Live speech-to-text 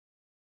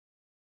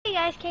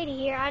guys, Katie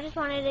here. I just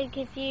wanted to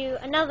give you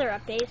another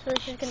update. So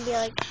this is going to be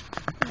like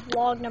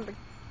vlog number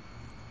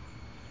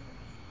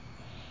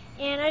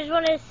 3. And I just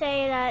wanted to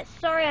say that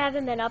sorry I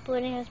haven't been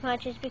uploading as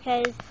much is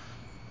because,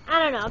 I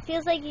don't know, it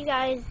feels like you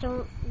guys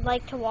don't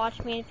like to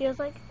watch me. It feels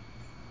like,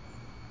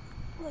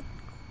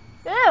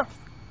 ew,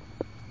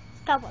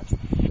 Starbucks.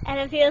 And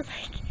it feels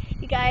like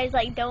you guys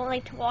like don't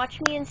like to watch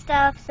me and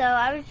stuff. So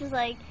I was just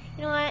like,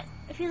 you know what,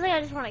 it feels like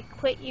I just want to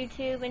quit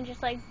YouTube and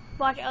just like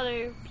watch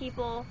other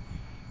people,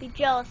 be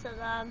jealous of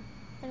them,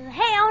 and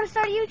hey, I want to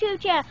start a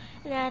YouTube channel,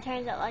 and then it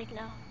turns out like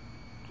no,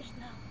 just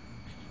no.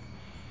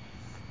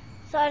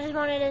 So I just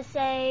wanted to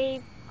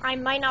say I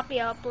might not be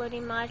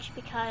uploading much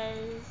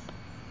because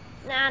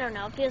I don't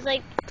know, it feels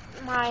like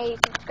my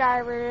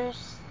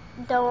subscribers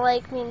don't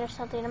like me and there's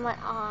something in my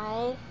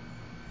eye.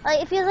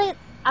 Like it feels like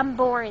I'm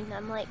boring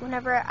them. Like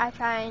whenever I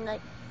try and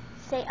like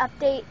say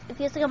update, it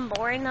feels like I'm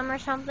boring them or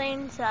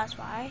something. So that's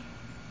why.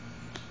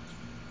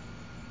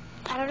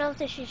 I don't know if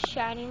this is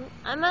shining.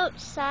 I'm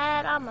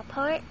outside on my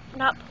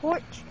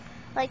porch,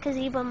 like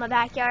gazebo in my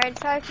backyard.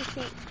 Sorry if you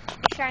see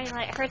shining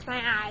light, it hurts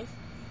my eyes.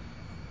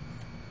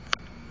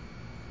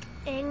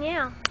 And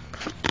yeah,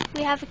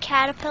 we have a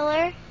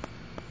caterpillar.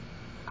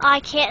 I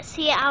can't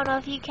see it, I don't know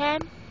if you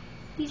can.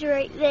 He's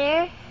right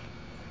there.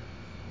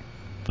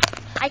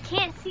 I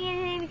can't see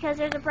anything because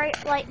there's a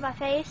bright light in my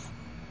face.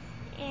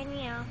 And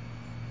yeah,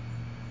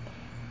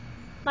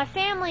 my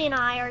family and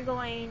I are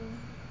going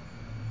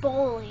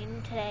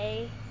bowling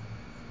today.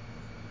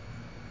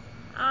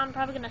 I'm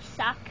probably gonna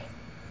suck.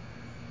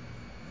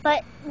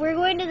 But we're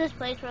going to this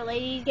place where a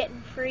lady's getting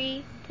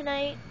free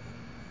tonight.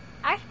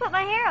 I actually put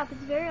my hair up.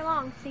 It's very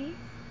long. See?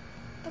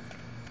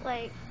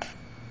 Like,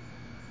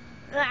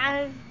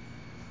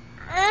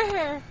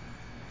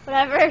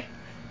 whatever.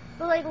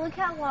 But like, look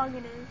how long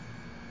it is.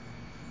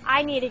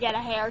 I need to get a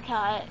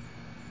haircut.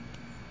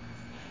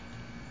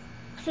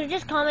 So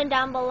just comment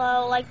down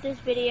below, like this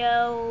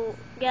video,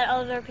 get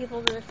other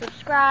people to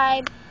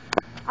subscribe.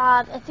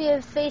 If you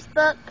have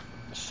Facebook,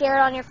 share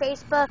it on your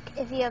Facebook.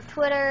 If you have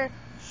Twitter,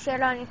 share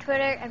it on your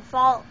Twitter and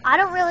follow. I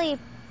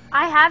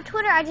have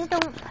Twitter, I just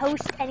don't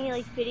post any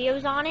like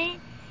videos on it.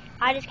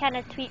 I just kind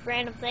of tweet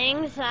random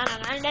things.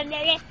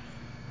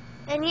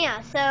 And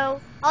yeah,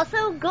 so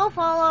also go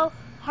follow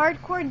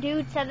Hardcore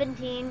Dude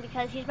 17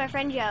 because he's my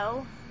friend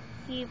Joe.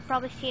 You've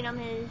probably seen him,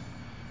 his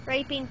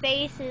raping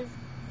face, his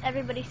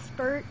everybody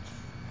spurts,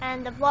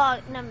 and the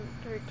vlog number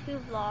 2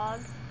 vlog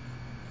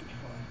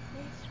before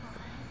this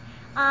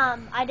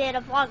one. I did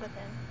a vlog with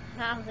him.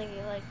 I don't think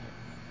he liked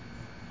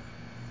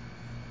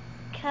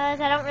it. Cause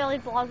I don't really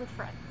vlog with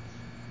friends.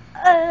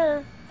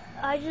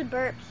 I just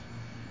burps.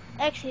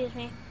 Excuse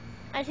me.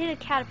 I see the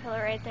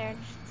caterpillar right there and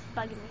it's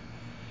bugging me.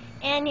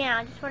 And yeah,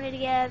 I just wanted to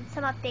give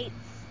some updates.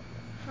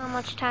 How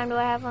much time do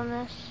I have on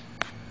this?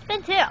 It's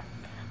been 2.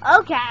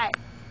 Okay.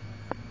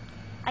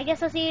 I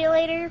guess I'll see you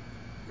later.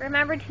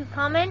 Remember to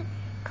comment.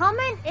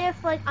 Comment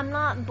if like I'm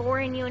not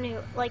boring you and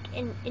you like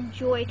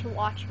enjoy to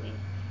watch me.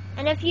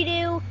 And if you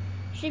do,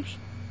 share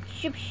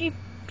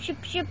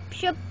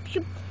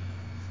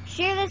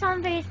this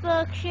on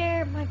Facebook.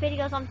 Share my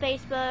videos on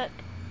Facebook.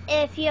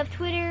 If you have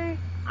Twitter,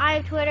 I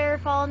have Twitter.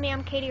 Follow me.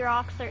 I'm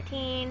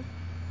KatieRocks13.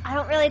 I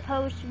don't really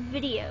post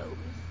videos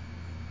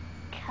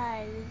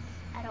because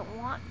I don't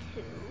want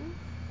to.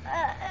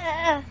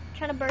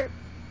 Trying to burp.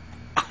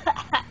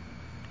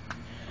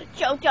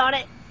 Choked on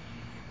it.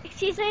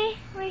 Excuse me?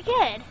 We're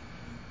good.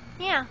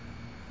 Yeah.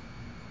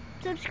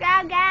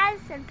 Subscribe, guys,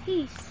 and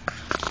peace.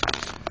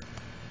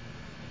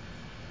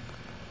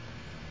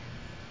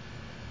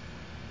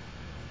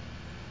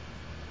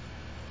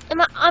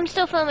 I'm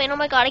still filming. Oh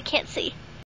my god, I can't see.